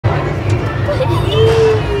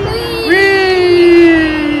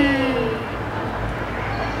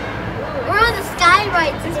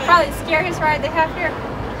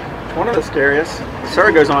One of the scariest.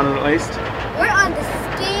 Sarah goes on it at least. We're on the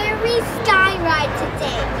scary sky ride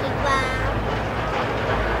today, people.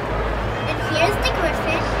 And here's the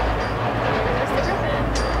griffin. Here's the griffin.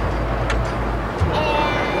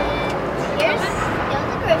 And here's still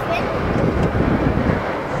the griffin.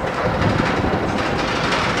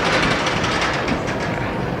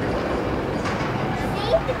 See,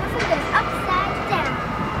 the griffin goes upside down.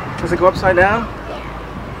 Does it go upside down? Yeah.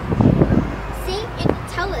 See, it can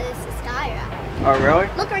tell us the sky ride. Oh, really?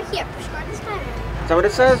 Look right here. Push on the sky ride. Is that what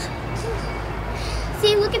it says?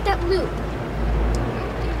 See, look at that loop.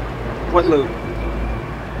 What loop?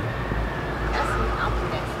 That's an apple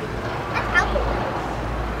dice. That's apple.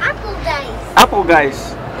 Apple dice. Apple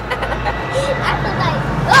dice. Apple dice.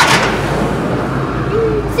 Oh!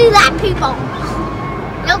 See that, people?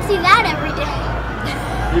 You don't see that every day.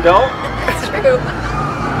 You don't? That's true.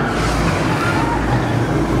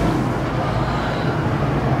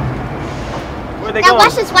 Where are they Now going?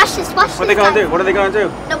 watch this, watch this, watch this. What are they going to do? What are they going to do?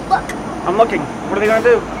 No, look. I'm looking. What are they going to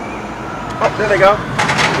do? Oh, there they go.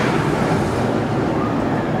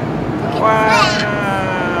 Wow.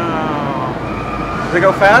 Do they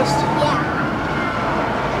go fast? Yeah.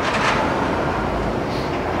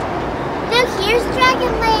 Now here's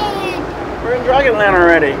Dragonland. We're in Dragonland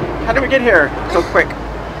already. How did we get here so quick?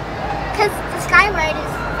 Because the sky ride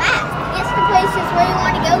is fast. It's the places where you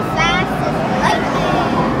want to go fast as lightning.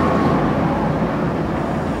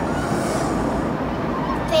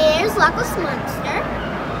 There's Locust Monster.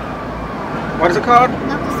 What is it called?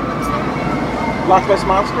 Locust Monster. Locust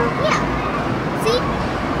Monster? Yeah. See?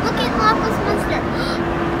 Look at Locust Monster.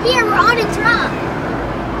 Here, we're on its rock.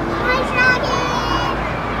 Hi, Dragon.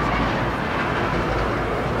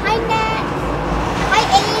 Hi, Net. Hi,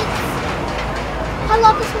 Apes. Hi,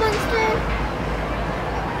 Locust Monster.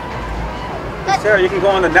 Sarah, you can go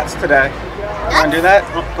on the nets today. You want to do that?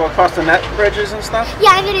 Go across the net bridges and stuff?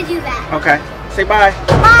 Yeah, I'm going to do that. Okay. Say bye.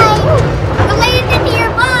 Bye.